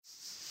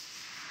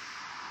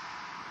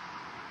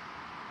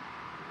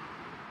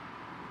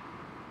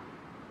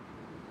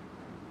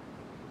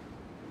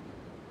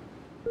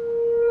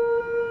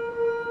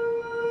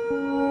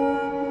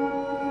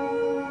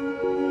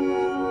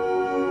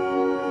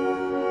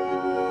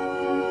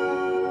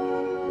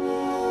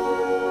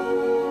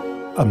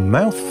A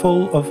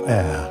Mouthful of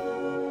Air,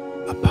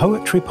 a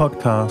poetry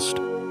podcast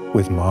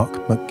with Mark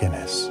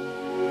McGuinness.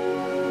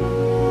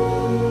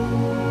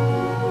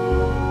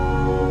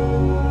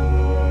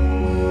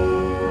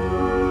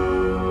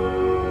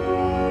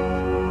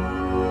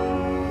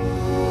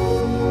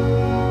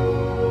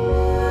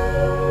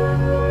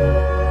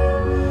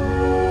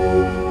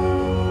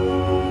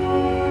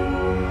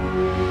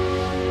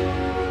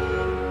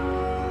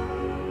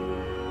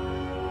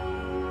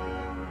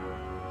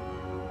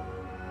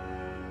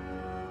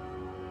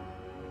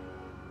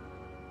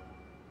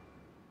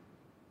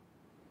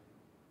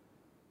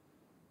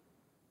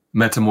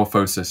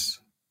 Metamorphosis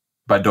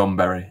by Don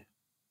Berry.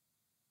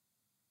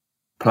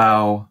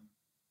 Plough,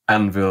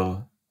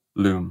 anvil,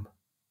 loom.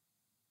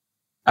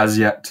 As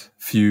yet,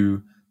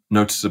 few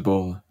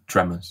noticeable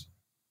tremors.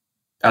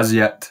 As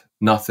yet,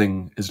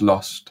 nothing is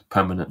lost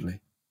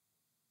permanently,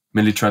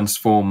 merely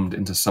transformed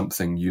into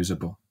something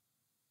usable.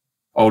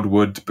 Old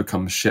wood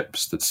becomes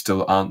ships that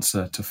still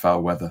answer to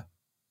foul weather.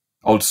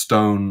 Old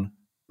stone,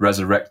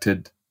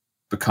 resurrected,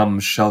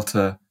 becomes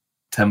shelter,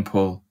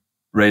 temple,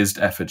 raised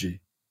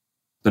effigy.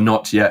 The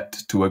not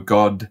yet to a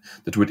god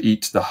that would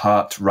eat the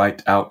heart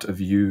right out of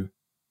you,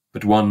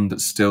 but one that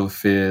still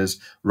fears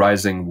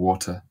rising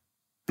water,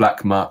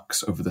 black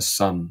marks over the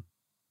sun,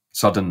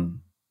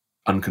 sudden,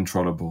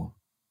 uncontrollable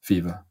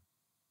fever.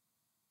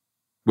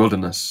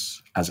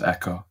 Wilderness as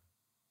echo,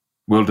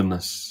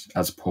 wilderness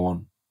as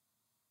pawn,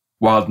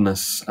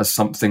 wildness as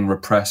something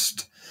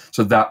repressed,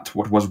 so that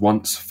what was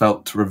once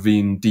felt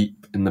ravine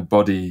deep in the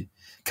body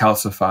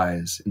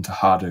calcifies into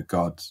harder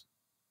gods.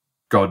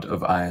 God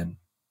of iron,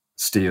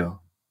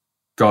 steel,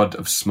 God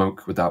of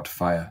smoke without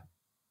fire,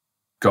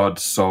 God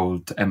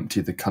sold to empty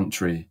the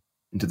country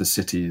into the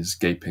city's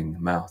gaping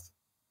mouth,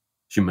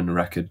 human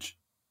wreckage,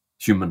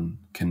 human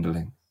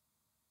kindling,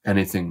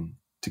 anything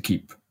to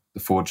keep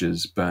the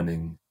forges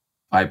burning,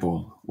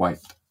 eyeball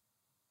white.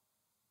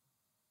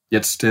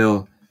 Yet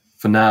still,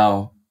 for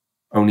now,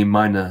 only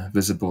minor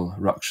visible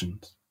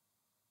ructions,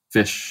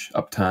 fish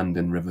upturned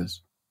in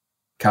rivers,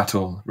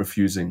 cattle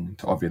refusing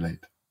to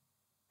ovulate,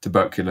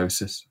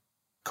 tuberculosis,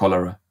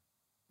 cholera,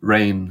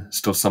 rain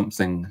still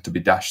something to be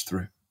dashed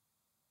through.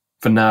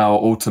 For now,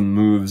 autumn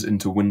moves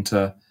into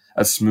winter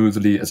as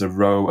smoothly as a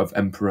row of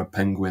emperor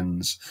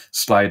penguins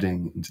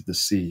sliding into the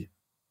sea.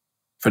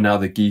 For now,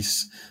 the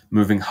geese,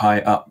 moving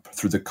high up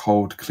through the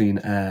cold, clean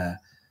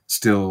air,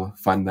 still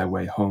find their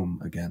way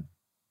home again.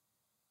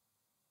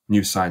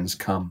 New signs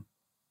come.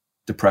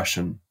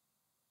 Depression,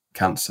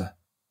 cancer,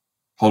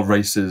 whole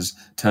races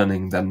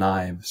turning their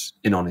knives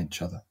in on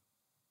each other.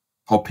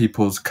 Whole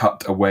peoples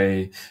cut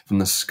away from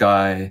the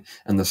sky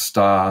and the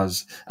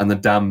stars and the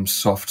damn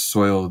soft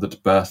soil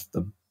that birthed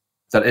them,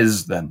 that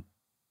is them,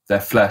 their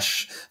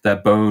flesh, their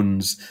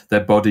bones, their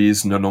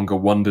bodies no longer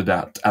wondered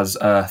at as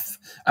earth,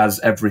 as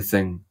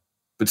everything,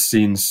 but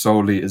seen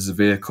solely as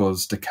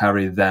vehicles to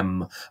carry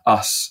them,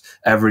 us,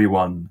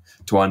 everyone,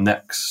 to our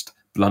next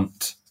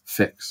blunt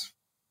fix.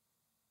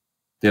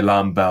 The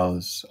alarm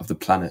bells of the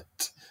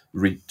planet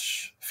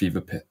reach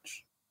fever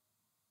pitch.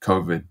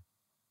 COVID,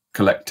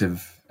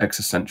 collective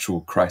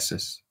existential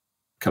crisis,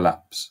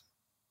 collapse.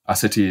 Our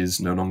cities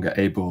no longer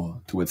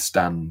able to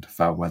withstand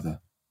foul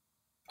weather.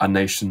 Our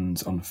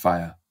nations on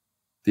fire.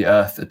 The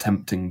earth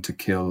attempting to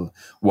kill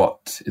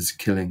what is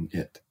killing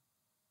it.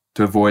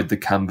 To avoid the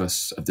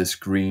canvas of this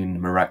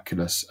green,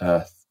 miraculous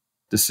earth,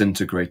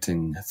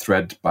 disintegrating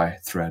thread by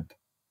thread,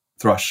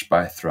 thrush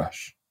by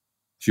thrush,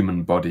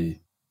 human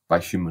body by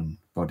human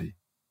body.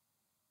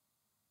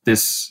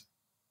 This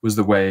was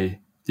the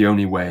way, the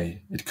only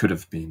way it could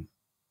have been.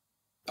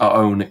 Our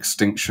own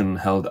extinction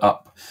held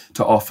up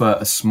to offer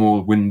a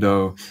small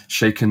window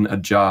shaken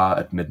ajar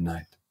at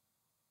midnight,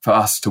 for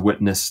us to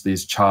witness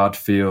these charred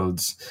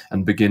fields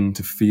and begin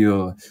to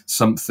feel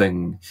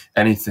something,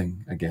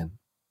 anything again,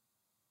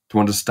 to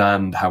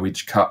understand how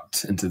each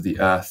cut into the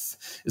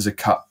earth is a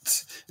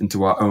cut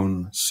into our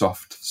own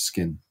soft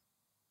skin.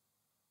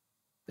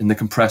 In the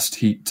compressed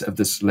heat of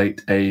this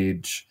late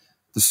age,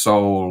 the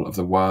soul of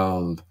the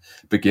world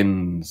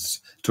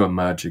begins to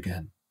emerge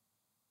again.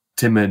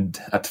 Timid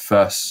at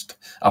first,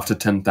 after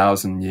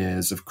 10,000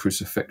 years of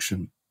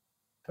crucifixion,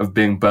 of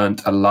being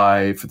burnt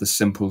alive for the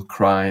simple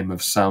crime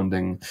of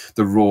sounding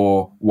the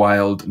raw,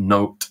 wild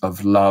note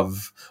of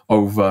love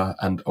over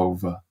and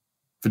over,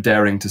 for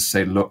daring to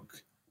say,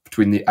 look,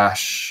 between the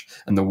ash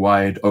and the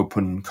wide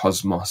open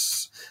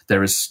cosmos,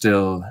 there is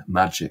still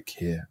magic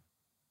here.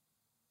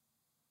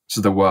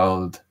 So the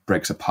world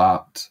breaks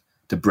apart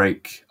to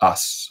break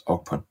us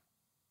open,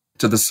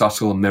 to the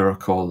subtle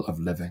miracle of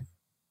living.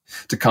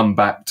 To come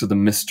back to the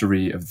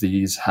mystery of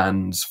these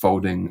hands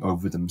folding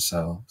over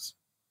themselves,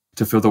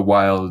 to feel the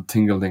wild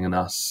tingling in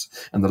us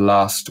and the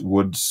last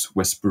woods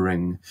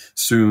whispering,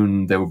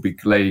 soon there will be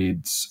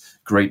glades,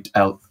 great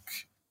elk,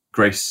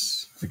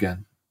 grace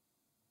again.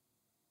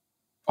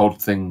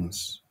 Old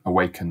things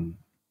awaken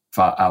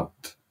far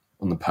out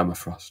on the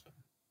permafrost.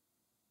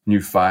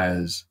 New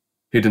fires,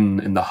 hidden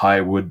in the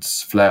high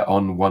woods, flare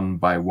on one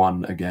by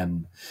one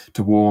again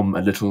to warm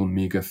a little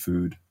meager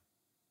food.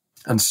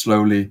 And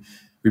slowly,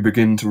 we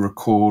begin to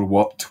recall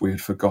what we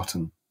had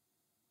forgotten,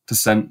 to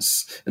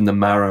sense in the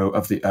marrow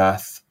of the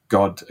earth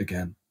God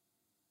again.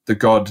 The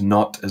God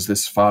not as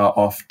this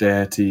far-off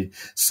deity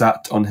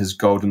sat on his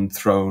golden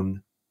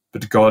throne,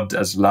 but God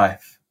as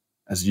life,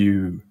 as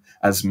you,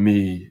 as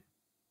me,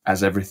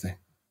 as everything.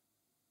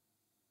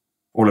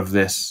 All of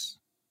this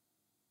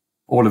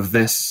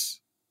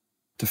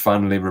to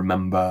finally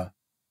remember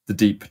the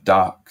deep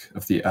dark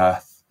of the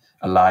earth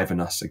alive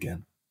in us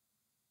again.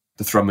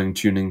 The thrumming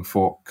tuning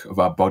fork of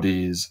our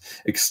bodies,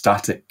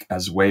 ecstatic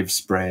as wave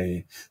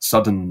spray,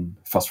 sudden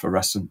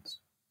phosphorescence.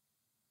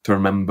 To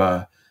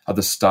remember how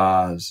the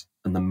stars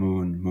and the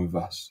moon move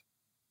us,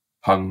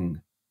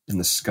 hung in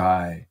the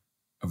sky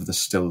over the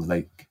still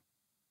lake,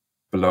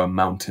 below a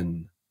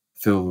mountain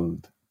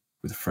filled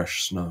with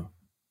fresh snow.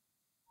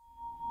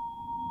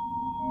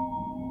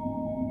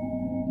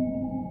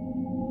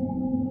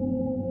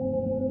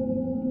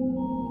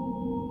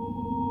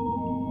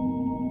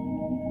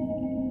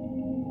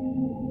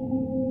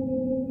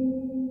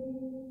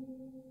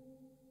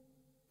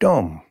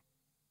 Dom,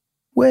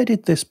 where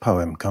did this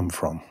poem come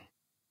from?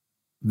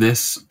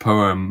 This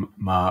poem,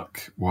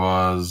 Mark,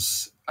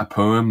 was a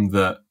poem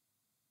that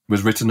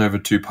was written over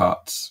two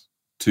parts,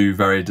 two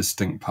very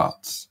distinct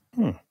parts.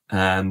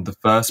 And the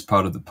first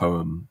part of the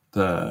poem,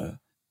 the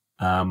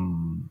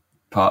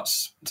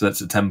parts, so that's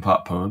a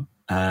 10-part poem,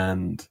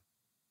 and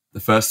the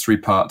first 3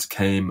 parts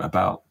came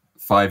about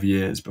 5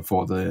 years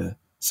before the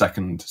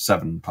second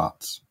 7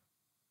 parts.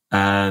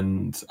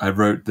 And I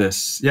wrote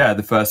this,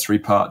 the first 3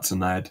 parts,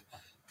 and I'd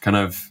kind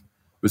of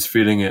was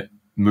feeling it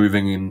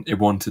moving, and it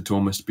wanted to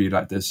almost be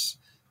like this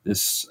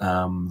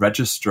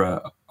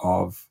register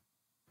of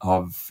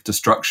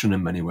destruction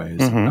in many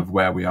ways, of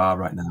where we are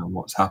right now and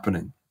what's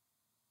happening.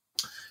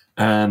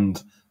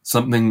 And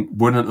something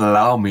wouldn't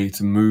allow me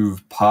to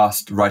move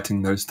past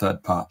writing those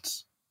third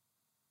parts.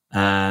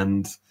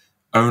 And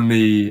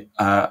only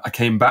I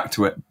came back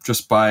to it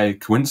just by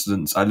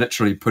coincidence. I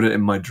literally put it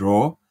in my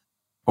drawer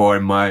or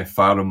in my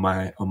file on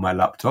my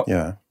laptop.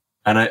 Yeah.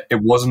 And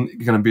it wasn't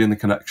going to be in the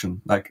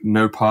collection. Like,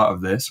 no part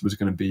of this was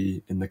going to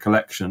be in the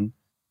collection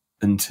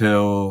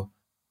until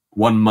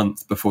 1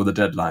 month before the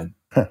deadline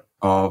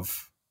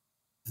of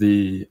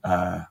the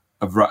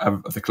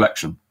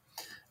collection.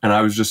 And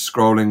I was just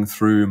scrolling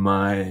through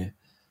my,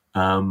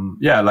 the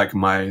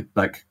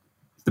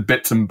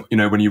bits and,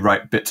 when you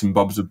write bits and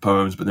bobs of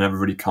poems, but they never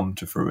really come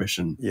to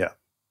fruition. Yeah.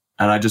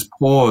 And I just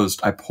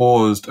paused. I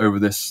paused over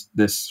this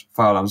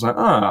file. I was like,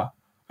 I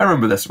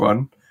remember this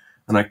one.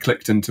 And I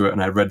clicked into it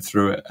and I read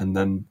through it, and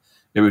then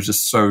it was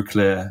just so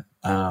clear,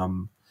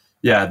 that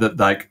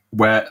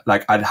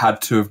I'd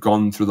had to have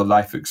gone through the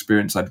life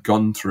experience I'd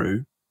gone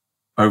through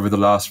over the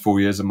last 4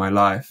 years of my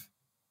life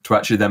to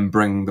actually then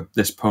bring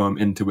this poem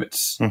into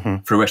its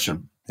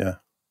fruition. Yeah.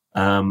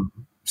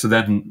 So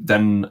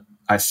then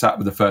I sat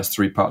with the first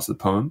 3 parts of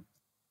the poem,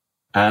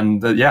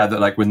 and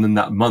within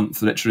that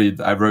month, literally,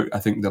 I wrote, I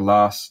think, the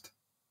last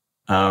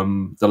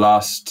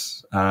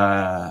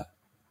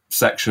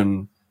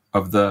section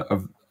of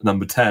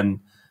number 10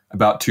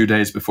 about 2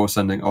 days before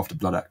sending off to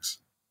Blood X.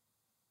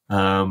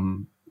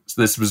 So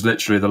this was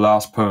literally the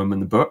last poem in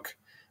the book,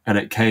 and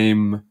it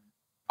came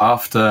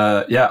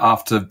after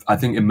I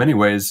think in many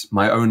ways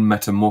my own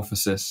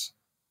metamorphosis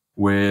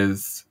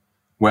with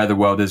where the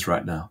world is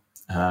right now.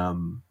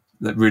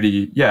 That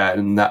really,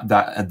 and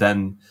and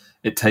then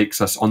it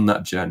takes us on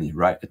that journey,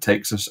 right? It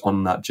takes us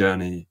on that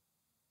journey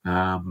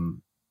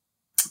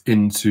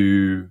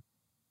into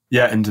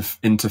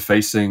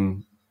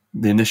facing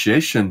the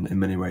initiation in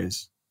many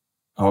ways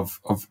of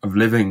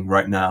living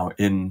right now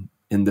in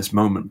this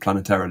moment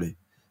planetarily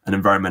and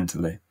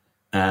environmentally,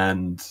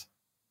 and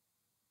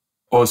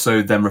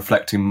also then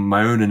reflecting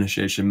my own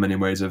initiation in many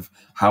ways of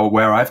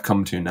where I've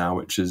come to now,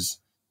 which is,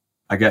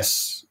 I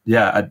guess,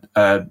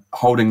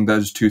 holding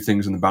those two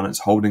things in the balance,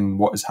 holding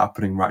what is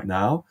happening right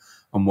now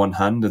on one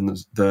hand, and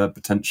the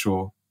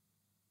potential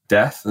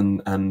death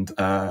and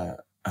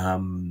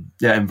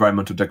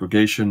environmental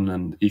degradation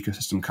and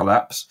ecosystem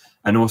collapse,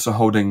 and also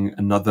holding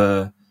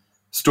another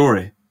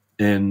story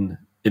in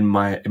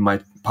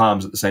my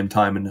palms at the same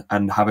time,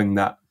 and having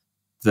that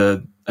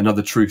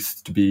another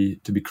truth to be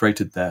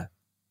created there,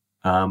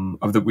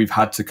 of that we've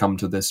had to come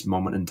to this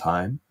moment in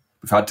time.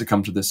 We've had to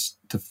come to this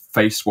to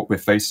face what we're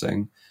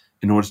facing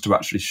in order to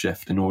actually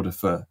shift, in order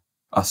for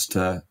us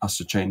to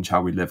change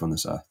how we live on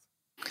this earth.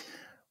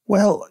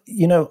 Well,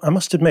 I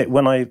must admit,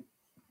 when I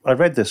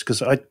read this,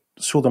 because I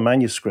saw the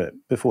manuscript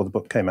before the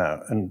book came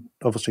out, and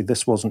obviously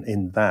this wasn't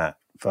in that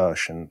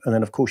version. And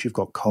then, of course, you've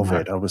got COVID.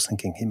 Right. I was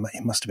thinking he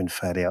must have been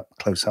fairly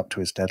close up to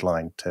his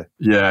deadline to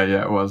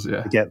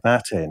to get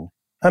that in.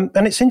 And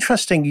it's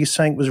interesting you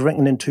saying it was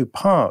written in 2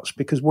 parts,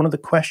 because one of the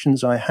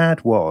questions I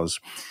had was,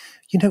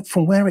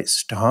 from where it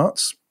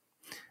starts,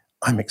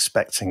 I'm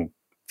expecting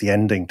the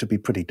ending to be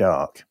pretty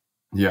dark.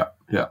 Yeah,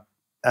 yeah.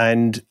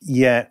 And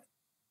yet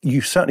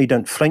you certainly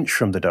don't flinch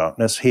from the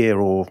darkness here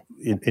or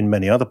in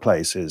many other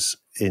places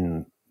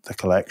in the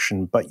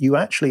collection, but you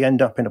actually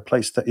end up in a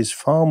place that is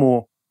far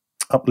more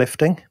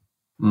uplifting,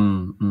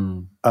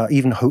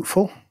 even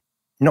hopeful.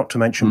 not to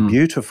mention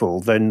beautiful,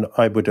 than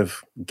I would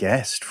have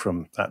guessed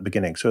from that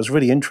beginning. So it's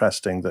really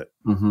interesting that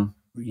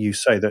you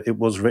say that it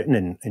was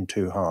written in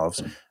two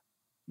halves.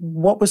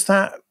 What was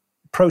that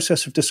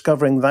process of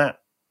discovering that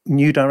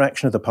new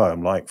direction of the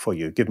poem like for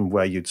you, given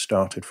where you'd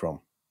started from?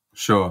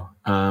 Sure.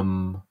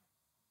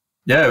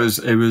 Yeah, it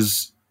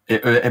was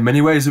in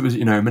many ways it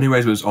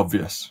was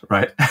obvious,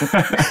 right?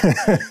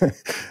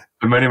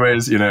 In many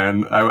ways,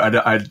 and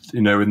I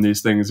in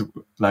these things,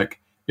 like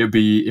it'd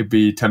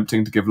be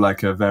tempting to give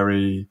like a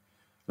very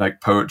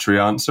like poetry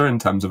answer in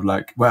terms of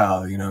like,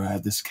 well,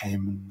 this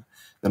came and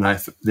then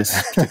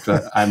this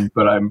particular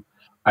but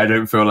I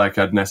don't feel like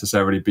I'd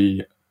necessarily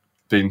be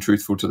being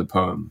truthful to the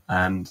poem.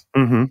 And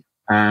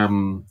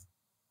I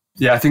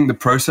think the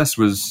process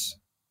was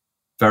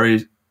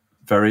very,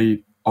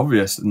 very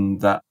obvious, in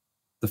that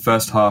the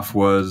first half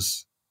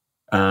was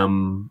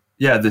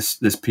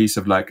this piece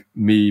of like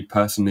me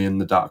personally in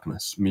the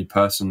darkness, me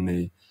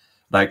personally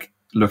like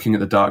looking at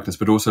the darkness,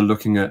 but also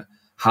looking at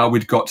how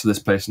we'd got to this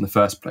place in the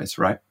first place,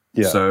 right?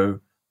 Yeah. So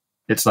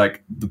it's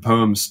like the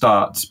poem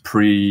starts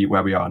pre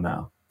where we are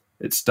now.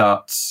 It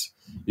starts,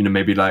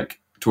 maybe like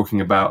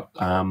talking about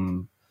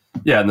in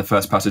the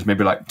first passage,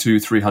 maybe like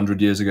 200-300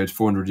 years ago to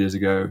 400 years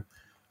ago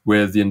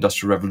with the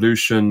Industrial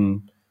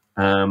Revolution.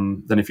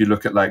 Then if you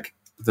look at like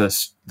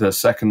the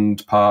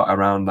second part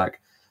around like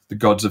the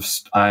gods of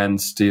iron,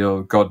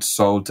 steel, gods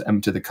sold to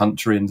empty the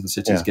country into the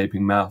city's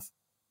gaping mouth.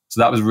 So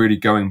that was really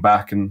going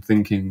back and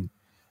thinking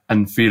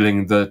and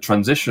feeling the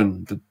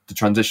transition, the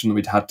transition that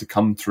we'd had to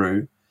come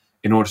through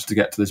in order to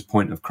get to this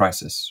point of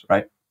crisis,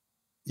 right?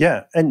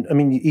 Yeah, and I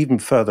mean, even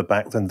further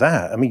back than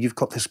that, I mean, you've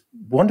got this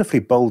wonderfully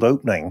bold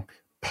opening: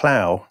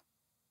 plough,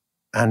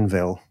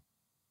 anvil,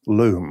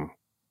 loom.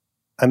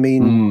 I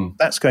mean,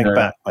 that's going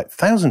back like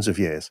thousands of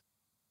years.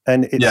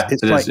 And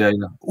it's like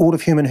all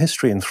of human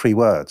history in 3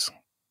 words.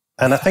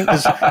 And I think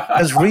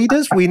as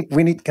readers, we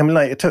need, I mean,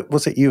 like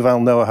was it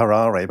Yuval Noah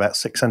Harari about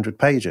 600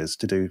 pages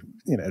to do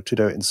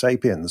it in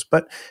Sapiens?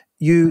 But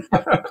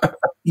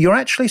you're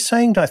actually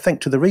saying, I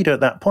think, to the reader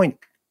at that point,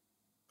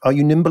 are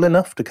you nimble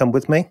enough to come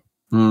with me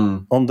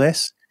on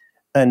this?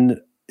 And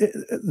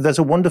there's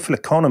a wonderful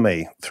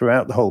economy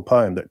throughout the whole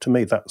poem that, to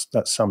me, that's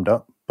summed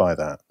up by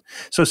that.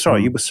 So,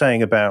 sorry, you were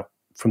saying about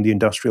from the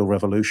Industrial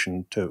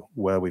Revolution to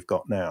where we've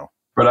got now.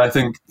 But I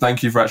think,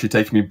 thank you for actually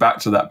taking me back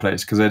to that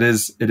place, because it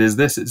is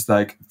this. It's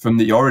like from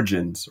the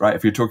origins, right?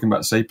 If you're talking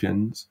about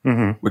Sapiens,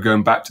 we're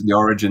going back to the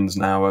origins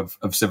now of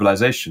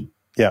civilization,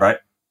 right?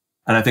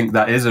 And I think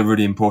that is a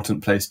really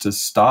important place to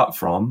start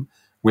from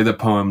with a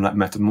poem like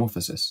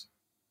Metamorphosis,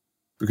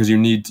 because you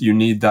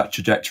need that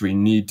trajectory. You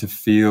need to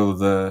feel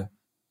the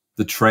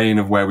train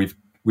of where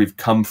we've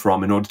come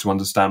from in order to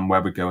understand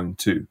where we're going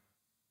to,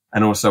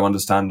 and also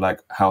understand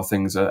like how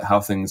things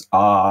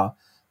are.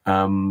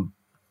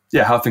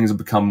 How things have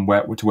become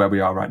where we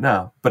are right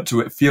now, but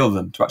to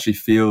actually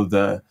feel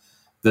the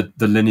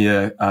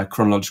linear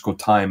chronological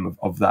time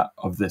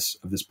of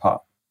this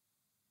part.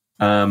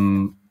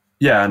 And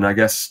I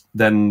guess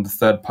then the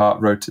third part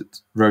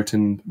wrote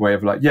in way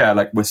of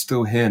like, we're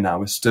still here now.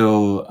 We're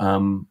still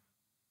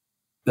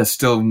there's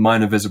still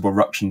minor visible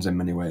ructions in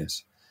many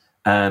ways,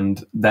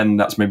 and then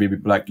that's maybe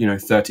like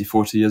 30,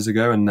 40 years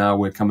ago, and now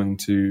we're coming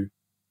to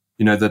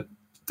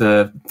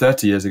the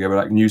 30 years ago, where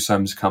like new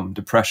times come,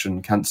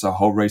 depression, cancer,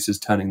 whole races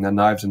turning their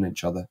knives on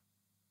each other.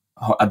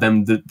 And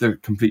then the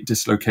complete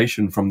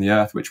dislocation from the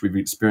earth, which we've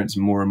experienced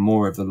more and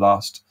more over the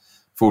last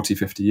 40,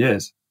 50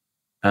 years.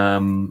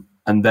 And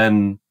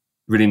then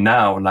really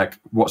now, like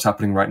what's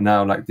happening right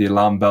now, like the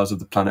alarm bells of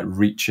the planet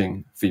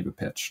reaching fever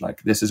pitch.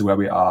 Like this is where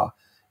we are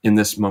in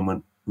this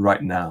moment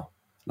right now.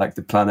 Like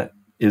the planet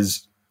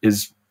is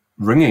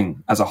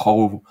ringing as a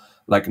whole,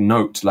 like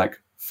note,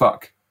 like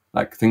fuck,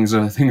 like things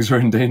are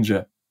in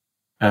danger.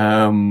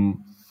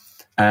 And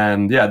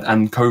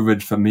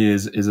COVID for me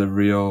is a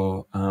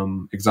real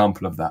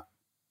example of that.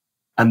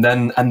 And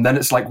then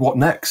it's like, what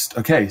next?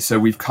 Okay, so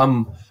we've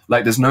come,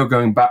 like there's no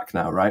going back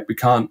now, right? We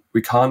can't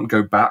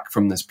go back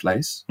from this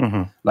place.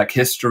 Like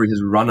history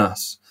has run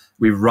us.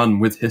 We've run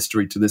with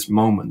history to this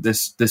moment,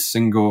 this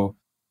single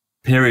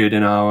period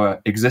in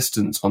our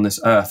existence on this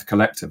earth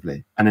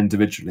collectively and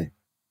individually.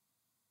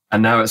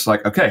 And now it's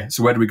like, okay,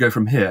 so where do we go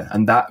from here?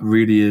 And that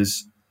really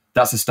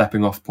that's a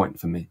stepping off point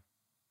for me.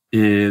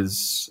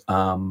 It's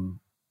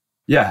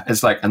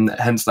like, and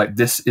hence like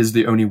this is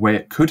the only way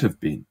it could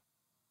have been,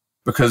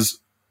 because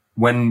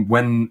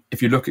when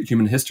if you look at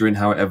human history and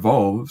how it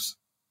evolves,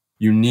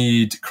 you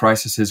need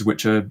crises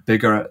which are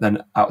bigger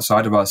than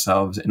outside of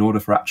ourselves in order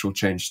for actual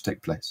change to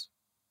take place.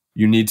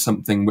 You need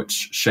something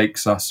which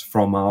shakes us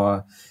from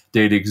our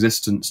daily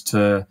existence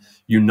to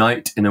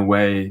unite in a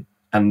way,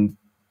 and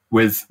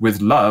with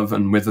love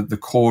and with the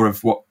core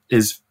of what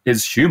is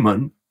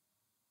human.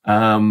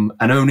 And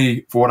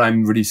only, for what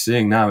I'm really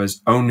seeing now,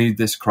 is only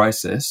this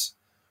crisis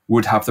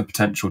would have the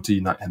potential to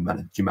unite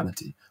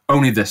humanity.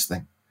 Only this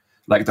thing,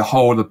 like the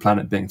whole of the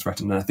planet being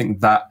threatened. And I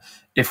think that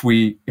if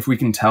we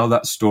can tell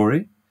that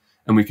story,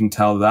 and we can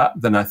tell that,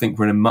 then I think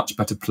we're in a much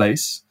better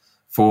place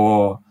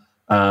for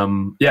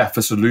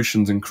for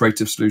solutions and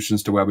creative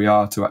solutions to where we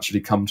are to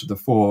actually come to the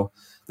fore,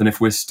 than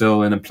if we're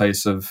still in a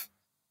place of,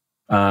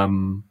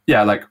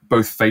 like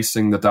both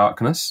facing the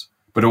darkness,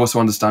 but also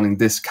understanding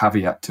this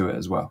caveat to it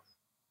as well.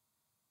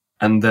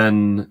 And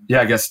then,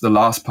 I guess the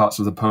last parts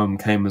of the poem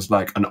came as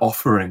like an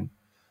offering,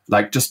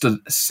 like just a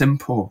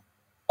simple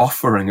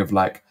offering of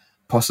like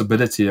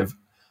possibility of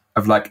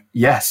like,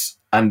 yes,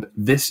 and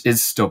this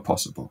is still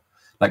possible.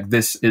 Like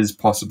this is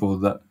possible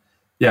that,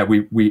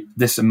 we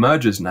this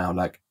emerges now,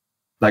 like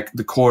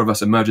the core of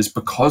us emerges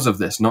because of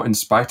this, not in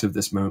spite of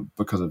this moment,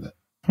 because of it.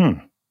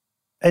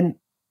 And,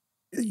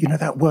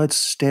 that word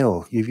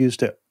still, you've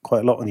used it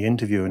quite a lot in the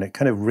interview, and it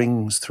kind of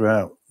rings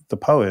throughout the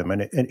poem,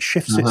 and it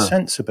shifts its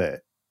sense a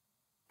bit.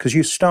 Because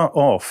you start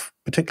off,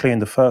 particularly in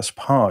the first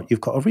part,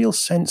 you've got a real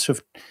sense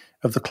of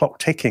the clock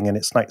ticking, and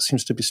it's like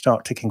seems to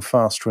start ticking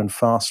faster and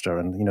faster,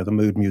 and the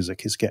mood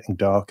music is getting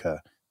darker.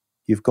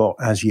 You've got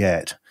as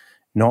yet,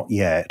 not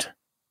yet,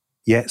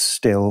 yet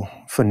still,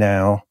 for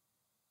now,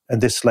 and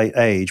this late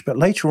age. But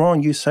later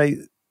on, you say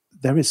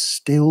there is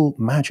still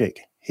magic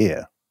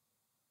here,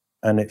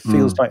 and it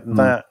feels like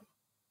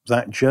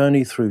that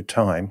journey through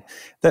time,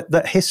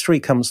 that history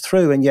comes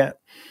through, and yet.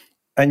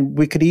 And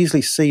we could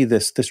easily see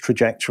this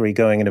trajectory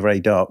going in a very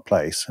dark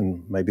place,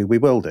 and maybe we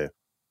will do.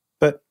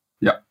 But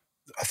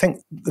I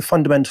think the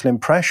fundamental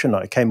impression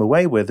I came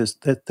away with is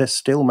that there's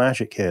still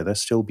magic here.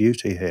 There's still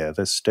beauty here.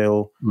 There's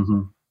still,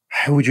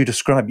 how would you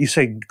describe? You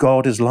say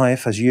God is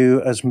life, as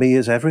you, as me,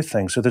 as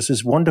everything. So there's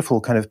this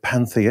wonderful kind of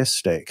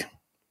pantheistic,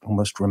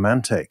 almost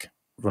romantic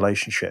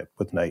relationship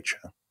with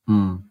nature.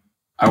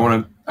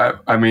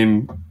 I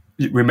mean,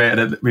 we may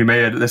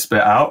edit this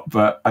bit out,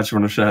 but I just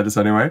want to share this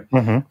anyway.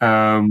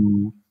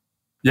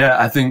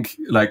 I think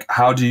like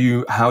how do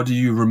you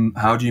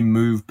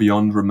move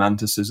beyond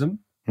romanticism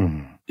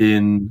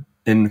in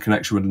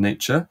connection with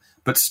nature,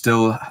 but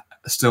still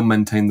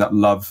maintain that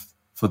love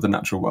for the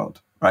natural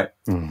world, right?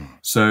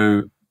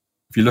 So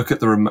if you look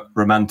at the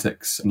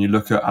romantics and you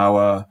look at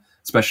our,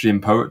 especially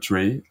in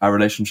poetry, our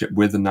relationship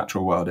with the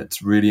natural world,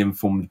 it's really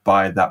informed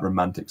by that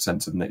romantic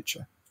sense of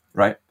nature,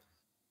 right?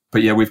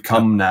 But we've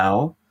come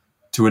now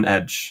to an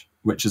edge,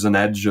 which is an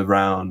edge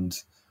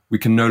around, we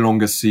can no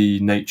longer see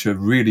nature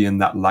really in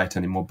that light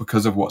anymore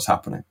because of what's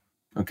happening.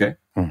 Okay.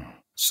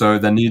 So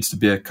there needs to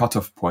be a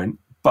cutoff point,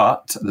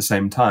 but at the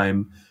same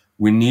time,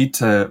 we need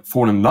to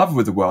fall in love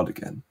with the world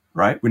again,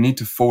 right? We need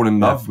to fall in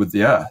love with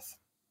the earth.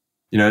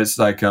 It's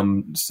like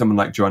someone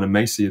like Joanna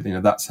Macy,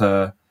 that's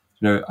her,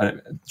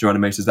 Joanna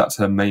Macy's, that's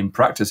her main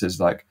practice is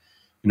like,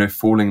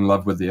 falling in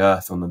love with the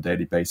earth on a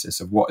daily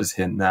basis of what is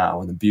here now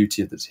and the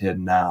beauty that's here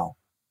now.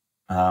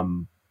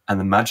 And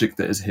the magic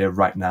that is here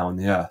right now on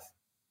the earth.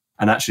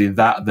 And actually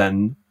that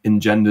then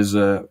engenders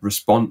a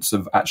response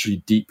of actually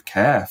deep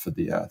care for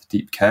the earth,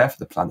 deep care for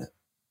the planet.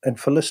 And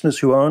for listeners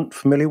who aren't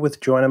familiar with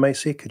Joanna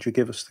Macy, could you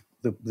give us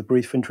the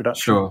brief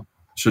introduction? Sure.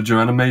 So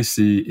Joanna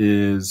Macy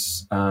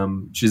is,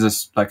 she's a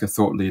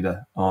thought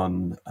leader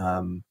on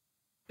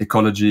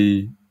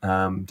ecology,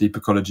 deep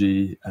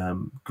ecology,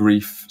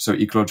 grief, so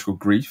ecological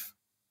grief,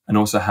 and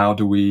also how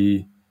do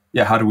we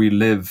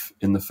live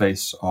in the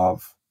face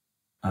of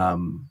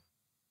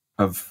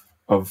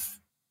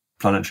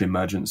planetary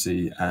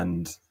emergency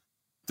and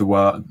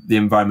the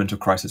environmental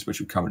crisis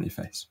which we currently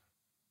face.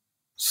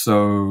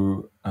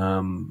 So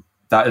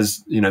that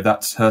is,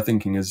 that's her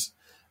thinking is,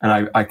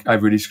 and I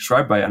really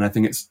subscribe by it, and I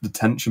think it's the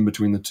tension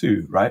between the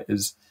two, right?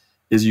 Is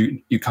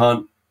you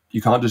can't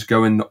just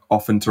go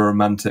off into a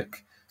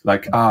romantic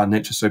like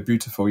nature's so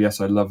beautiful, yes,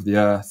 I love the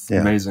earth,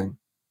 amazing,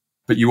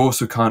 but you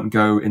also can't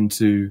go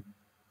into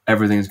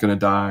everything is going to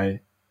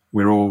die,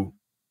 we're all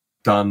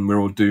done, we're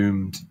all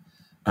doomed.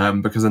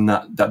 Because then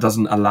that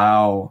doesn't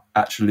allow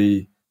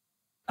actually,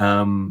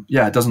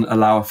 it doesn't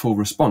allow a full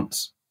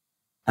response.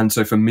 And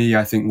so for me,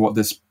 I think what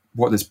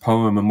this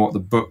poem and what the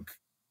book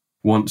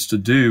wants to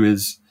do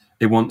is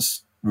it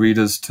wants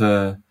readers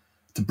to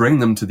bring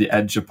them to the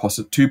edge of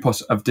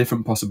of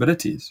different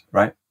possibilities,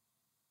 right?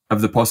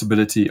 Of the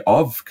possibility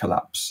of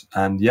collapse.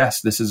 And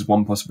yes, this is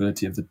one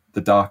possibility of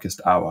the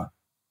darkest hour.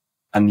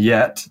 And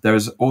yet there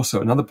is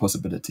also another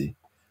possibility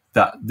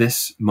that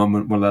this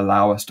moment will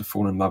allow us to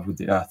fall in love with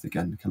the earth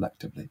again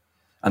collectively,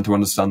 and to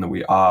understand that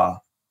we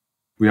are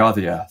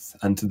the earth,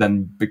 and to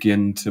then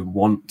begin to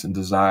want and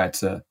desire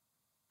to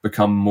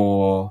become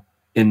more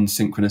in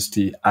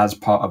synchronicity as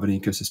part of an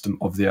ecosystem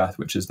of the earth,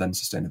 which is then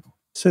sustainable.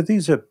 So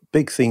these are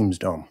big themes,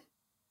 Dom.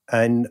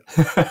 And,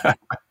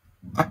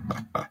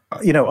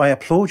 I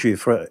applaud you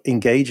for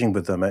engaging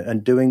with them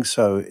and doing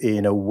so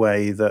in a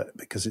way that,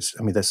 because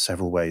there's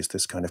several ways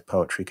this kind of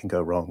poetry can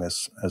go wrong,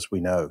 as we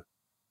know.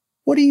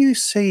 What do you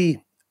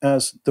see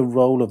as the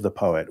role of the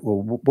poet,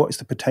 or what is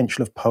the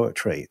potential of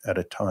poetry at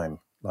a time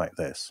like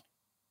this?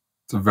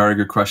 It's a very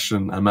good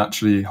question. I'm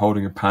actually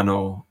holding a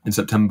panel in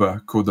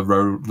September called the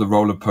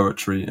role of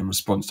poetry in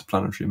response to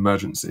planetary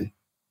emergency.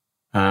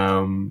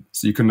 So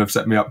you couldn't have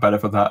set me up better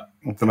for that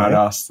than I'd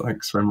asked.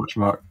 Thanks very much,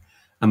 Mark.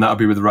 And that'll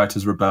be with the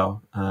Writers'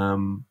 Rebel.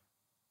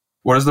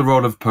 What is the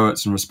role of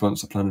poets in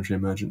response to planetary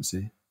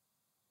emergency?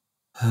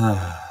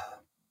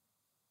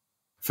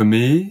 For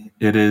me,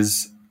 it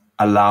is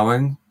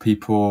allowing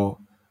people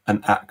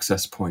an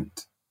access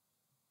point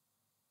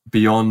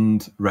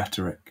beyond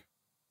rhetoric,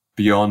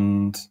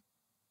 beyond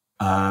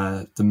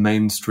the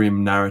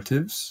mainstream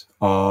narratives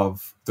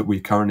that we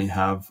currently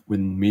have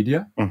within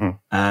media,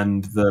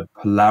 and the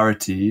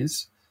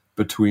polarities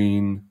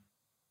between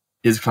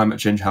is climate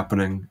change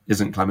happening,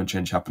 isn't climate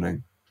change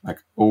happening, like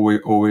are we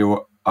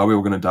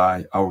all going to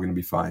die, are we going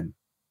to be fine?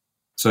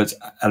 So it's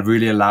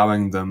really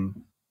allowing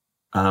them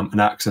an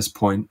access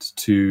point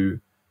to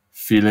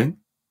feeling,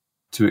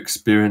 to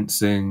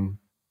experiencing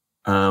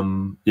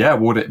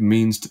what it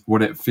means,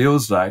 what it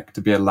feels like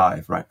to be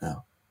alive right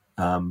now,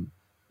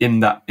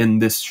 in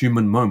this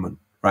human moment,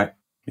 right?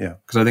 Yeah.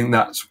 Because I think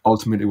that's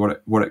ultimately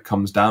what it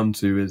comes down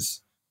to,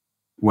 is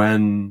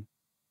when,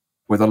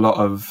 with a lot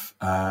of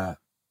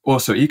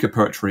also eco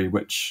poetry,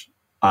 which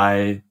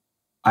I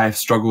have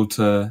struggled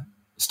to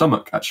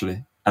stomach,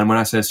 actually. And when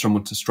I say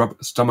struggle to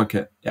stomach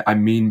it, I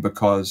mean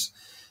because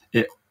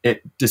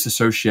it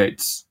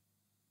disassociates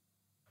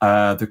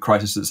the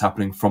crisis that's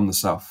happening from the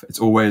self. It's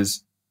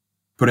always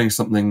putting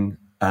something,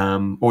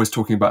 always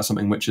talking about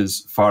something which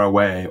is far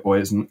away or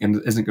isn't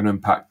going to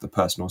impact the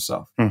personal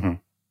self,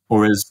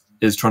 or is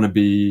trying to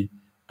be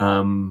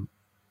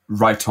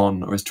right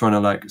on, or is trying to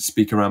like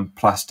speak around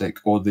plastic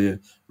or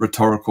the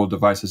rhetorical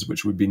devices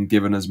which we've been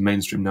given as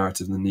mainstream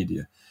narratives in the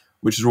media,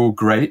 which is all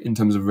great in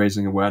terms of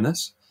raising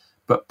awareness.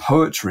 But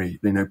poetry,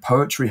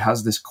 poetry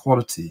has this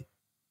quality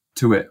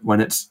to it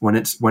when it's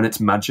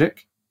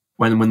magic,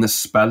 when the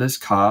spell is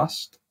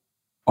cast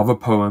of a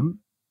poem,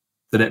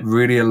 that it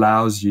really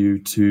allows you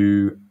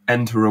to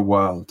enter a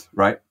world,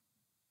 right?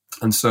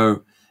 And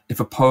so if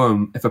a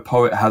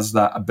poet has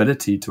that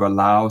ability to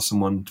allow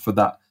someone for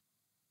that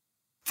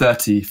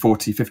 30,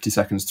 40, 50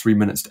 seconds, 3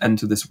 minutes to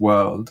enter this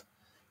world,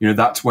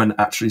 that's when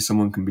actually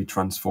someone can be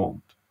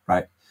transformed,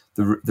 right?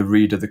 The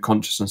reader, the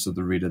consciousness of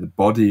the reader, the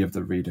body of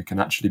the reader can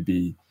actually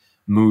be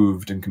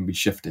moved and can be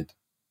shifted.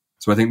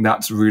 So I think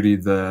that's really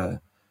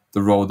the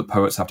role that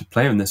poets have to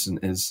play in this, and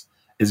is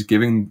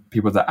giving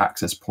people that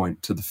access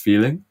point to the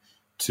feeling,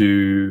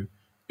 to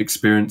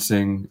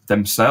experiencing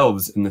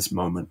themselves in this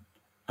moment,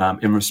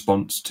 in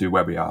response to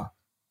where we are.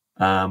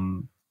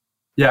 And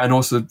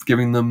also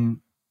giving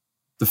them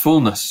the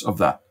fullness of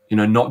that,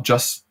 not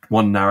just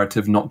one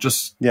narrative, not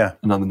just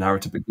another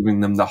narrative, but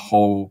giving them the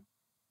whole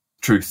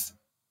truth.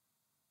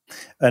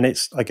 And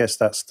I guess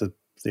that's the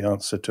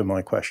answer to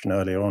my question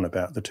earlier on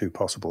about the two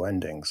possible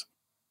endings,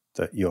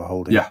 that you're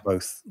holding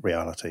both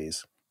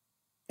realities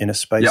in a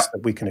space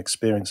that we can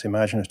experience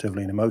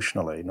imaginatively and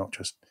emotionally, not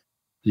just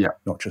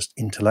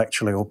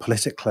intellectually or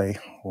politically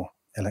or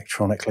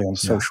electronically on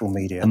social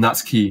media. And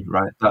that's key,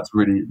 right? That's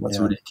really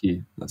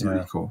key. That's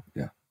really cool.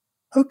 Yeah.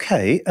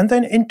 Okay. And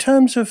then in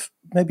terms of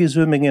maybe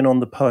zooming in on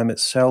the poem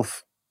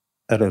itself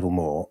a little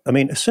more, I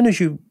mean, as soon as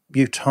you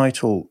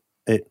title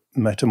it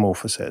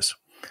Metamorphosis,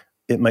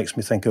 it makes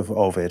me think of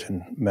Ovid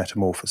and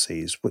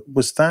Metamorphoses.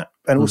 Was that,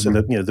 and also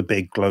the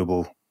big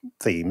global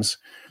themes,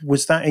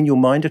 was that in your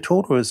mind at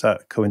all, or is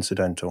that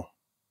coincidental?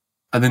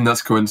 I think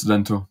that's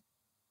coincidental.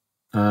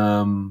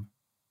 I've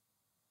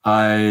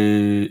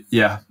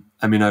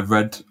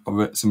read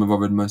some of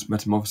Ovid's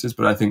Metamorphoses,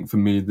 but I think for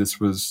me this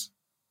was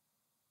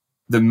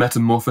the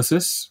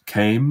Metamorphosis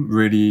came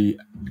really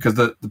because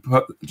the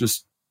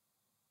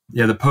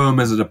poem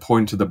is at a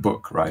point of the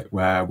book, right,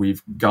 where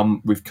we've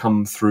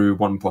come through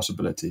one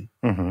possibility,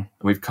 and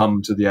we've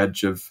come to the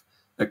edge of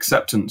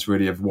acceptance,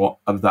 really, of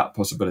that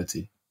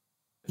possibility.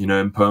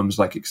 In poems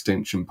like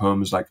Extinction,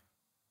 poems like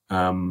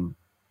I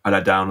lie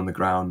down on the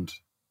ground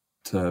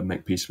to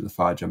make peace with the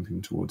fire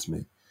jumping towards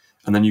me,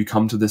 and then you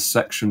come to this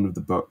section of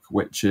the book,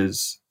 which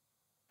is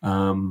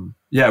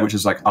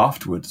like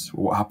afterwards,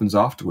 what happens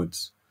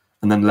afterwards,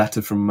 and then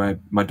letter from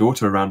my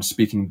daughter around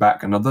speaking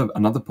back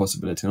another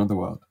possibility, another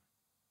world.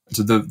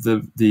 So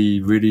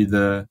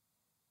the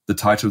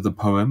title of the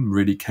poem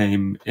really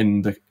came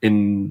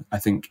I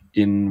think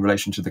in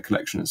relation to the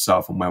collection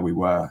itself and where we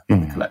were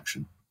in the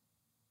collection,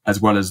 as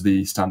well as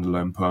the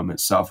standalone poem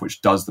itself,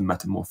 which does the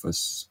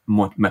metamorphosis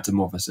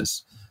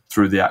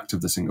through the act of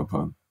the single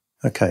poem.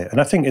 Okay,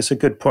 and I think it's a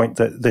good point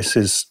that this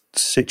is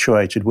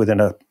situated within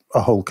a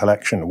whole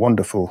collection, a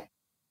wonderful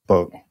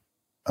book,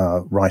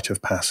 Rite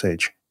of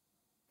Passage.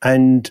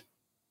 And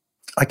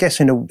I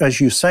guess as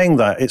you saying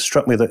that, it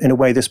struck me that in a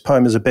way this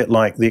poem is a bit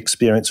like the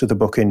experience of the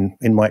book in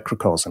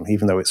microcosm,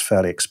 even though it's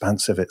fairly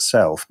expansive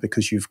itself,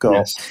 because you've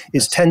got,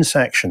 it's 10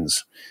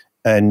 sections,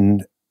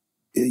 and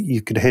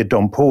you could hear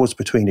Don pause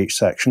between each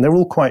section. They're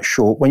all quite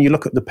short. When you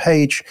look at the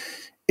page,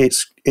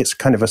 it's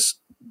kind of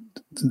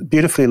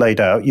beautifully laid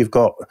out. You've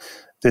got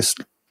this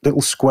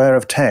little square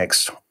of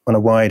text on a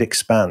wide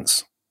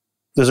expanse.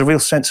 There's a real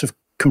sense of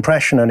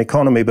compression and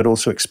economy, but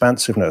also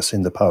expansiveness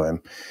in the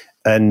poem.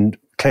 And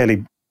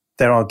clearly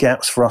there are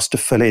gaps for us to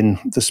fill in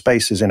the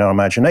spaces in our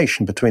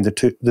imagination between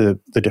the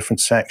different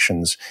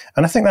sections.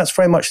 And I think that's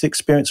very much the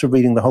experience of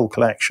reading the whole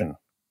collection,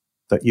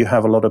 that you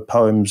have a lot of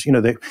poems,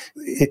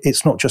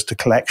 it's not just a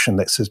collection,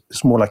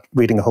 it's more like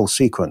reading a whole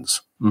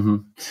sequence. Mm-hmm.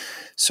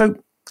 So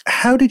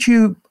How did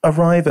you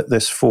arrive at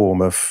this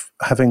form of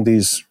having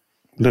these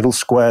little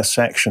square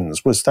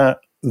sections? Was that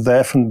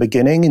there from the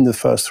beginning in the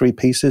first three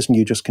pieces, and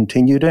you just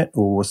continued it,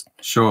 or was?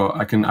 Sure,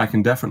 I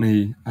can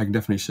definitely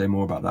say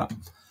more about that.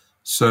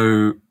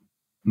 So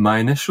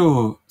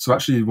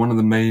actually one of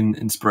the main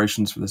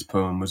inspirations for this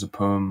poem was a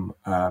poem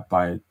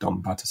by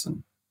Dom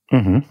Patterson,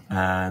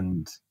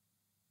 and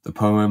the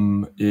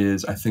poem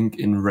is, I think,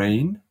 in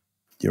Rain.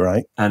 You're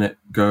right, and it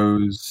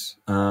goes.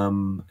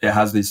 It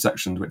has these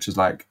sections, which is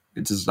like,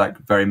 it is like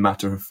very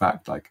matter of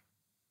fact, like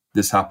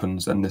this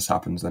happens, then this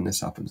happens, then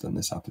this happens, then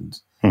this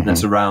happens, and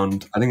it's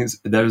around. I think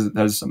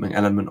there's something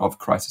element of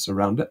crisis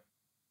around it.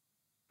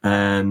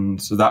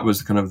 And so that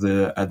was kind of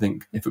I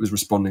think if it was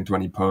responding to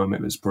any poem,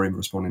 it was probably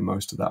responding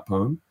most to that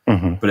poem.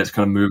 But it's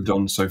kind of moved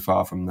on so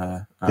far from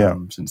there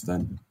since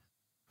then.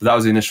 But that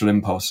was the initial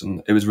impulse.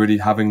 And it was really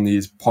having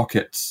these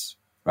pockets,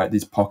 right?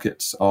 These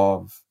pockets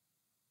of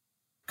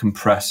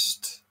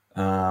compressed,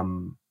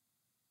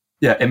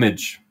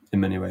 image in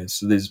many ways.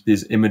 So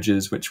these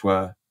images which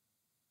were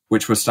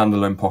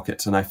standalone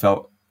pockets. And I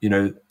felt,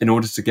 in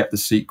order to get the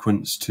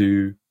sequence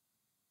to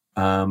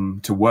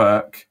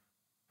work,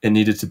 it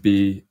needed to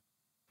be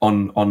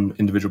on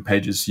individual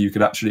pages, so you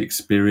could actually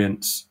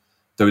experience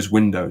those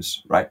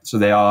windows, right? So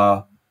they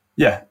are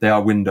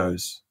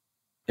windows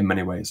in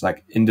many ways,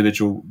 like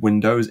individual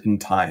windows in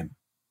time.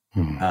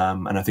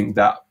 And I think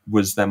that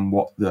was then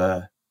what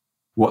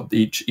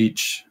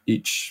each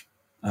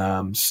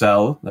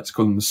cell, let's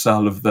call them the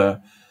cell of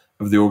the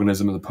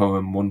organism of the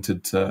poem,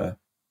 wanted to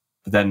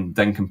then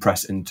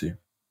compress into.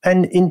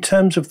 And in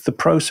terms of the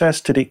process,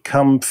 did it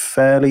come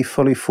fairly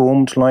fully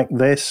formed like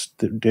this?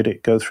 Did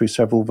it go through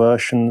several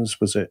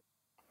versions? Was it?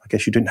 I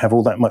guess you didn't have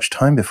all that much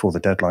time before the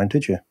deadline,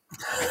 did you?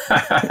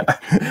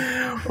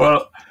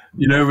 Well,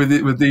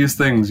 with these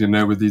things,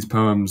 with these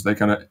poems, they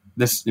kind of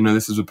this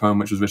is a poem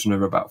which was written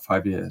over about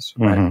 5 years,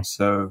 right?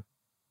 So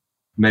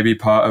maybe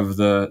part of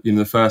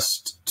the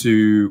first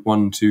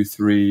 1, 2,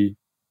 3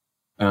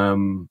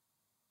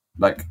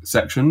 like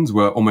sections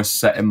were almost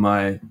set in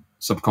my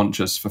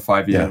subconscious for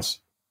 5 years.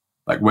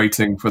 Like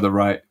waiting for the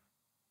right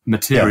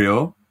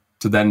material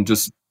to then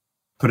just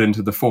put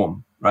into the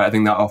form, right? I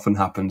think that often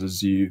happens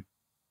as you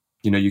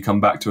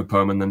come back to a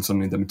poem and then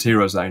suddenly the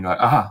material's there and you're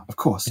like, of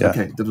course,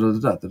 okay,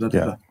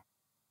 da-da-da-da-da-da-da.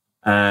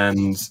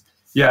 And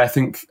I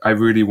think I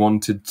really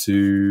wanted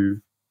to,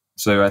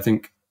 so I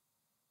think,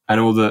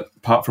 and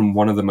apart from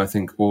one of them, I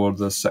think all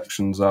the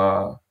sections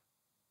are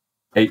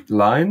 8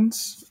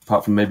 lines,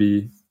 apart from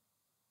maybe,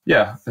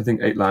 I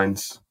think 8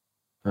 lines.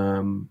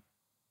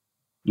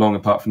 Long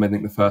apart from, I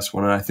think, the first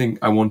one. And I think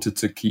I wanted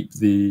to keep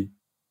to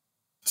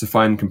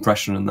find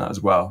compression in that as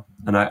well.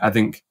 And I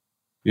think,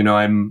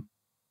 I'm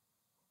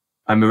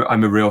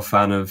a real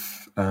fan of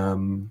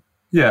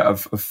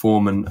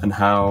form and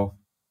how,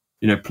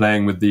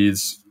 playing with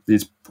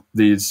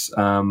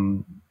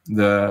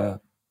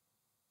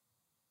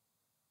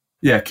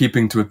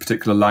keeping to a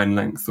particular line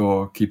length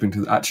or keeping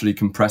to actually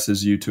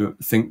compresses you to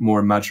think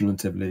more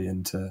imaginatively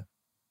and to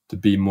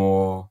be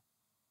more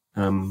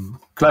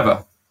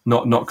clever.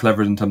 Not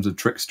clever in terms of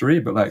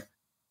trickstery, but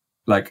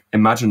like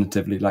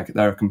imaginatively, like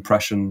they're a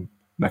compression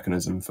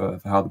mechanism for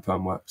how the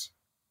poem works.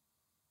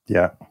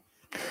 Yeah.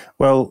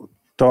 Well,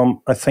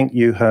 Dom, I think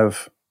you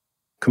have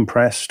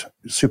compressed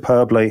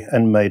superbly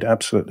and made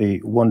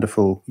absolutely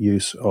wonderful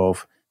use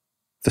of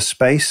the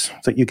space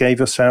that you gave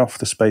yourself,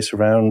 the space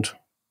around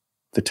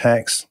the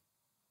text.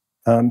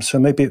 So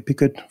maybe it'd be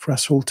good for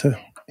us all to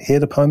hear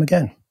the poem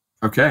again.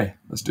 Okay,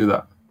 let's do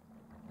that.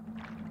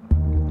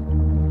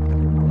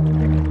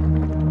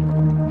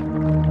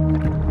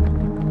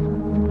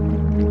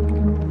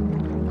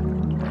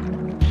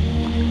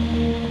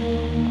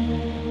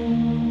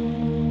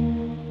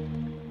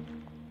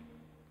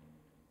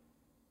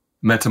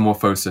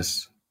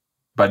 Metamorphosis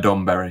by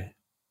Dom Berry.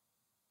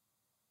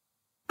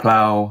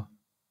 Plough,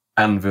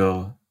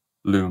 anvil,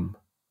 loom.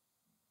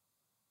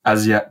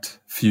 As yet,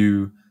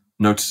 few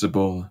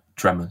noticeable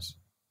tremors.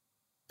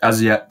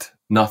 As yet,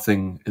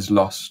 nothing is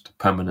lost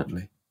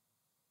permanently,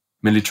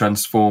 merely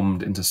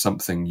transformed into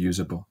something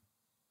usable.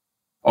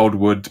 Old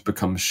wood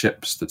becomes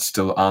ships that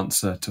still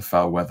answer to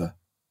foul weather.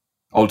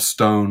 Old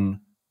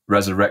stone,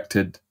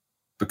 resurrected,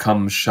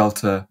 becomes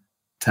shelter,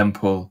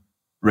 temple,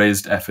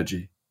 raised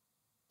effigy.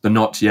 The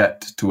not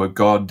yet to a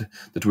god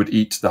that would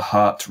eat the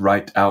heart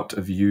right out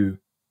of you,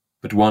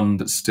 but one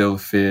that still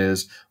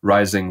fears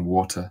rising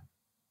water,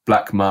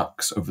 black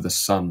marks over the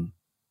sun,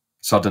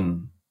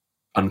 sudden,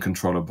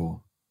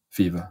 uncontrollable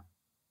fever.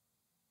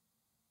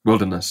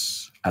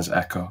 Wilderness as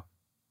echo,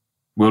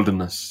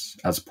 wilderness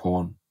as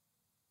pawn,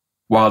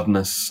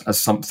 wildness as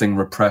something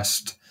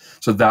repressed,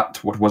 so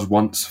that what was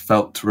once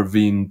felt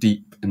ravine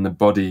deep in the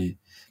body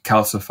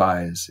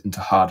calcifies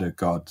into harder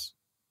gods.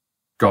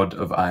 God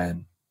of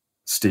iron,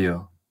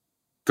 steel,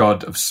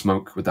 God of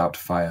smoke without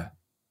fire,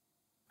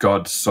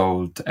 God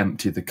sold to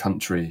empty the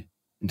country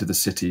into the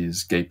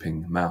city's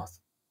gaping mouth.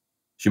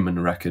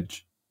 Human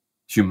wreckage,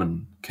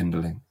 human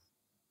kindling,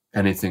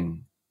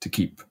 anything to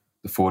keep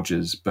the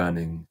forges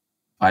burning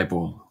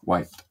eyeball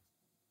white.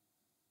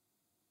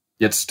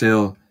 Yet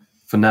still,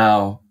 for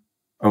now,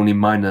 only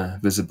minor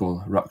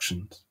visible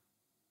ructions.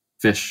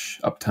 Fish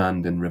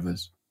upturned in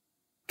rivers,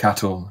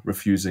 cattle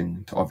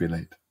refusing to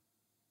ovulate,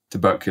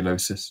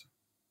 tuberculosis,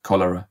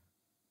 cholera,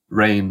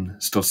 rain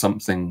still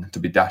something to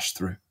be dashed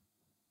through.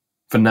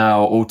 For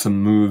now,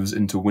 autumn moves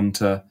into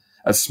winter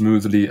as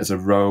smoothly as a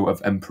row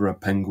of emperor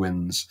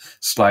penguins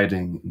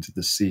sliding into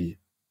the sea.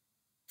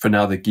 For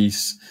now, the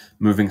geese,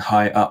 moving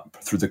high up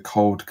through the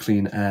cold,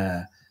 clean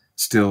air,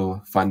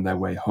 still find their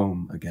way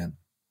home again.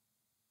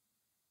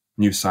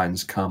 New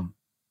signs come.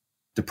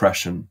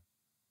 Depression,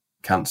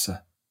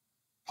 cancer,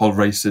 whole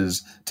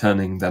races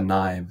turning their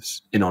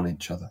knives in on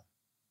each other.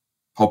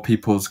 Whole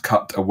peoples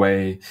cut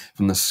away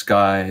from the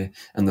sky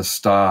and the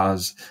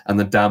stars and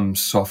the damn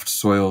soft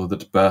soil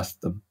that birthed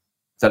them,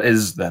 that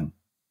is them,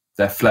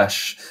 their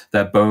flesh,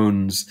 their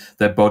bones,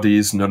 their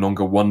bodies no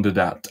longer wondered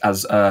at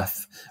as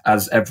earth,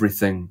 as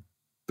everything,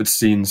 but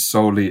seen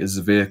solely as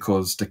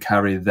vehicles to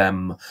carry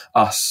them,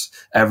 us,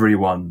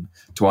 everyone,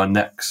 to our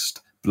next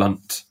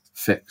blunt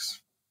fix.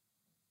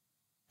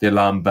 The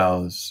alarm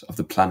bells of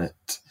the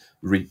planet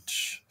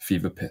reach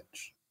fever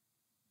pitch.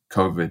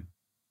 COVID,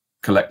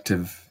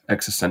 collective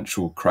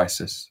existential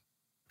crisis,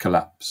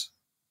 collapse.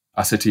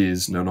 Our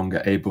cities no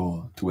longer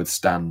able to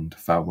withstand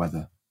foul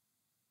weather.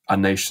 Our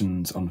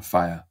nations on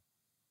fire.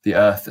 The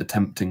earth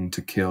attempting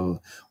to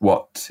kill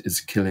what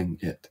is killing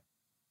it.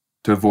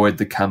 To avoid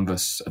the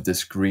canvas of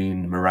this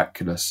green,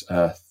 miraculous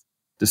earth,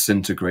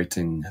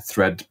 disintegrating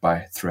thread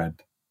by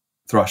thread,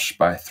 thrush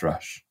by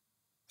thrush,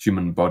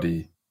 human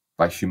body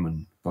by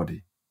human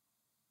body.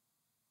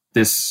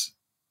 This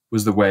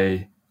was the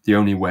way, the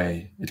only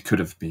way it could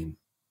have been.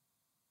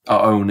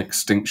 Our own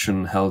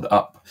extinction held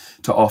up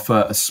to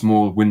offer a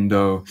small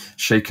window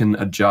shaken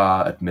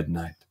ajar at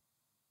midnight,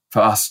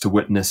 for us to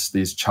witness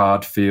these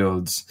charred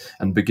fields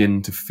and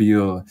begin to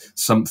feel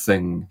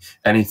something,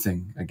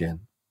 anything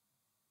again,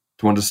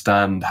 to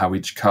understand how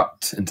each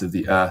cut into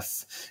the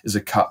earth is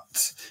a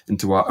cut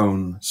into our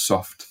own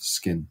soft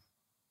skin.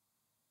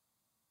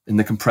 In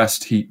the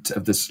compressed heat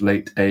of this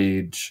late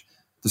age,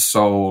 the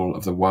soul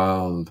of the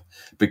world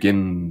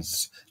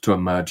begins to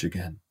emerge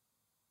again.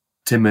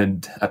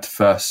 Timid at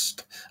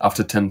first,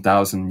 after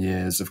 10,000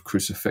 years of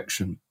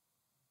crucifixion,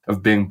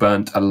 of being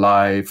burnt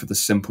alive for the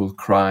simple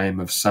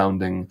crime of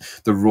sounding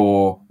the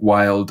raw,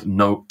 wild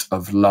note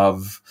of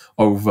love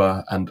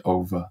over and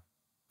over,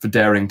 for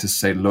daring to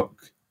say,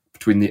 look,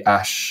 between the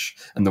ash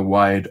and the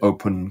wide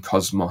open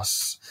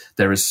cosmos,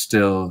 there is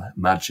still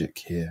magic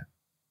here.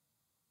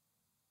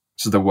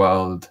 So the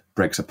world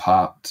breaks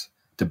apart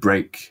to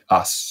break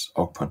us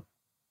open,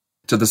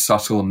 to the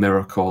subtle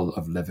miracle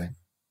of living,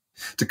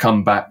 to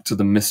come back to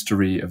the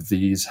mystery of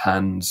these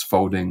hands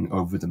folding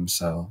over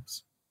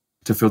themselves,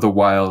 to feel the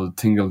wild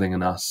tingling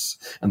in us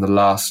and the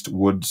last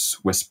woods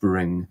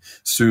whispering,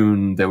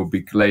 soon there will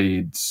be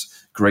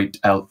glades, great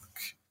elk,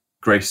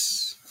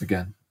 grace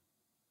again.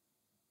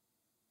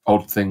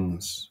 Old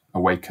things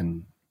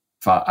awaken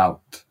far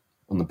out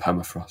on the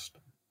permafrost.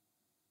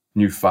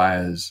 New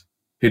fires,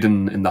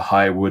 hidden in the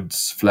high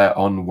woods, flare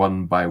on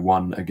one by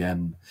one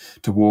again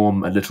to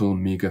warm a little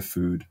meagre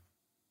food.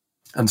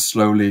 And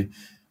slowly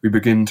we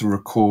begin to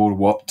recall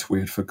what we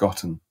had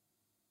forgotten,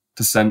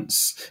 to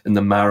sense in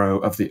the marrow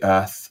of the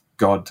earth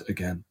God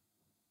again.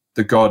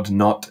 The God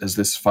not as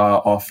this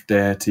far-off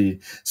deity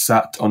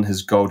sat on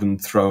his golden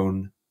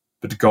throne,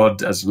 but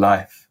God as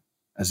life,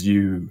 as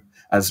you,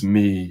 as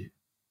me,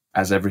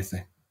 as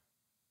everything.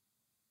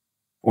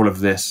 All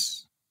of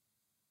this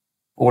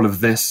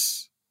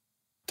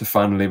to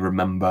finally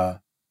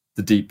remember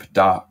the deep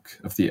dark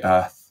of the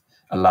earth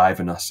alive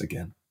in us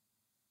again.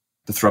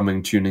 The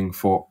thrumming tuning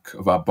fork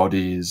of our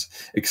bodies,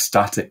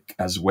 ecstatic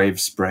as wave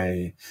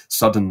spray,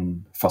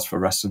 sudden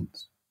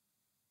phosphorescence.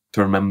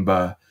 To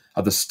remember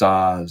how the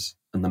stars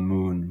and the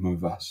moon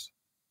move us,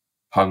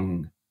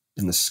 hung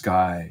in the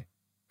sky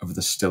over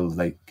the still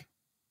lake,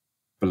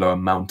 below a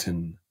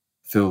mountain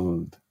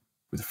filled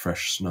with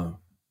fresh snow.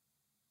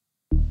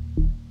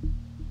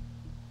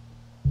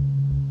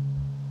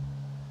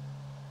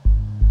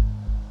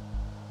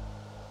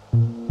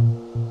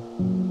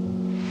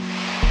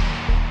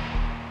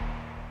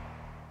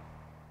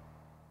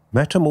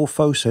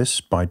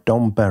 Metamorphosis by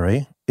Dom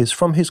Berry is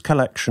from his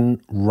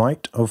collection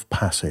Rite of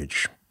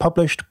Passage,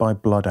 published by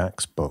Blood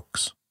Axe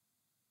Books.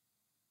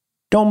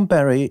 Dom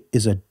Berry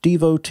is a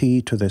devotee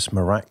to this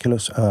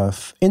miraculous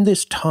earth in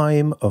this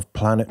time of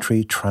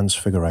planetary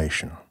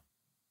transfiguration.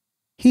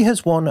 He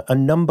has won a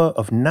number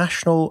of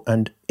national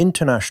and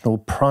international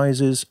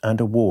prizes and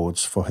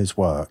awards for his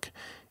work,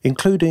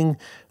 including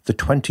the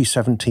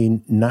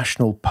 2017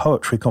 National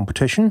Poetry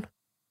Competition,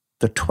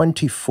 the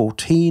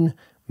 2014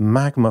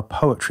 Magma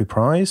Poetry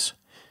Prize,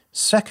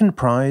 second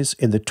prize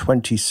in the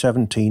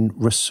 2017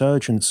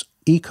 Resurgence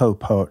Eco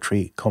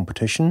Poetry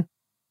Competition,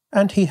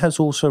 and he has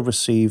also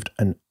received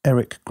an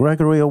Eric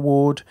Gregory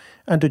Award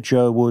and a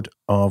Jerwood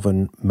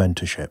Arvin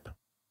Mentorship.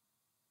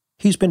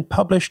 He's been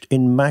published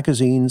in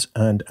magazines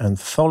and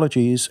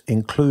anthologies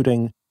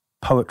including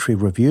Poetry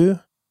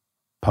Review,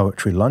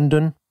 Poetry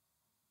London,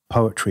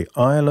 Poetry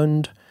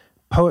Ireland,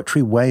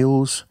 Poetry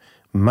Wales,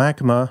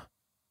 Magma,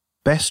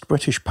 Best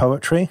British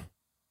Poetry,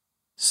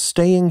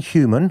 Staying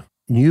Human,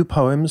 New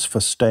Poems for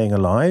Staying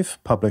Alive,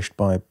 published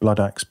by Blood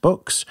Axe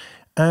Books,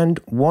 and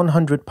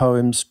 100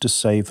 Poems to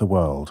Save the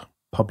World,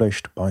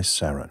 published by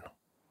Seren.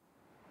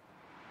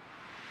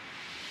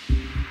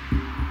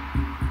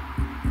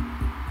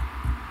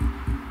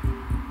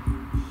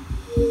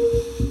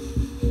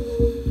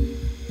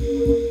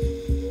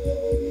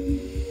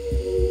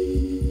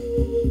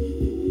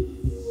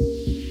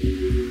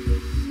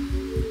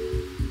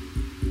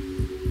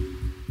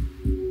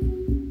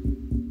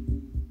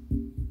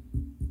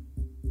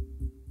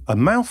 A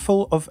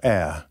Mouthful of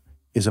Air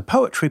is a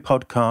poetry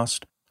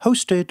podcast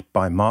hosted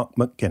by Mark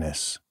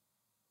McGuinness.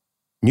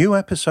 New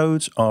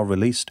episodes are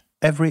released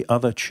every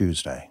other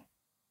Tuesday.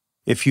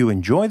 If you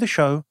enjoy the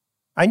show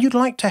and you'd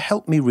like to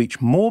help me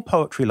reach more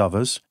poetry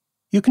lovers,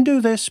 you can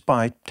do this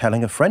by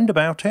telling a friend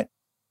about it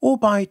or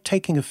by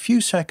taking a few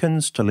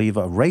seconds to leave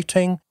a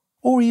rating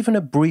or even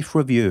a brief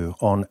review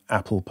on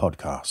Apple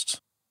Podcasts.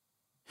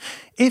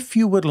 If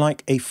you would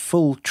like a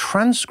full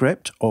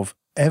transcript of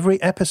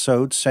every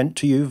episode sent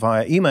to you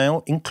via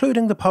email,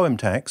 including the poem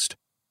text,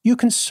 you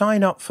can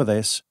sign up for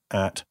this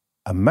at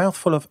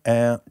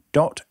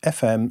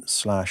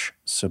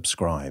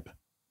amouthfulofair.fm/subscribe.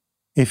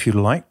 If you'd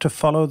like to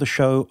follow the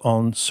show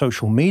on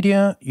social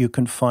media, you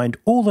can find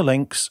all the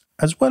links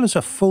as well as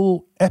a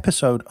full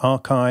episode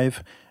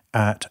archive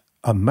at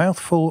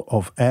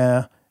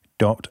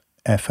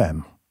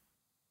amouthfulofair.fm.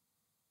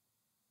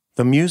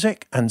 The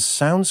music and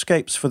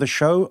soundscapes for the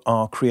show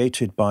are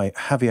created by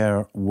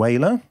Javier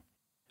Whaler.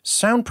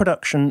 Sound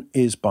production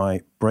is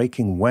by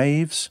Breaking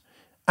Waves,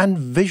 and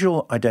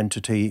visual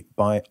identity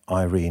by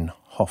Irene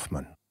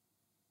Hoffman.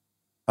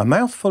 A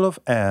Mouthful of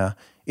Air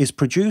is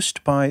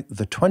produced by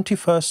the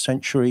 21st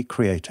Century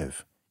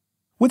Creative,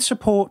 with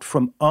support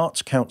from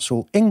Arts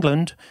Council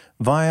England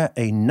via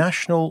a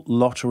National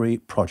Lottery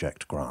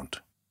Project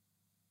grant.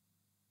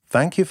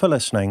 Thank you for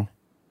listening.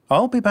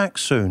 I'll be back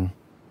soon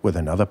with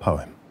another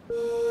poem.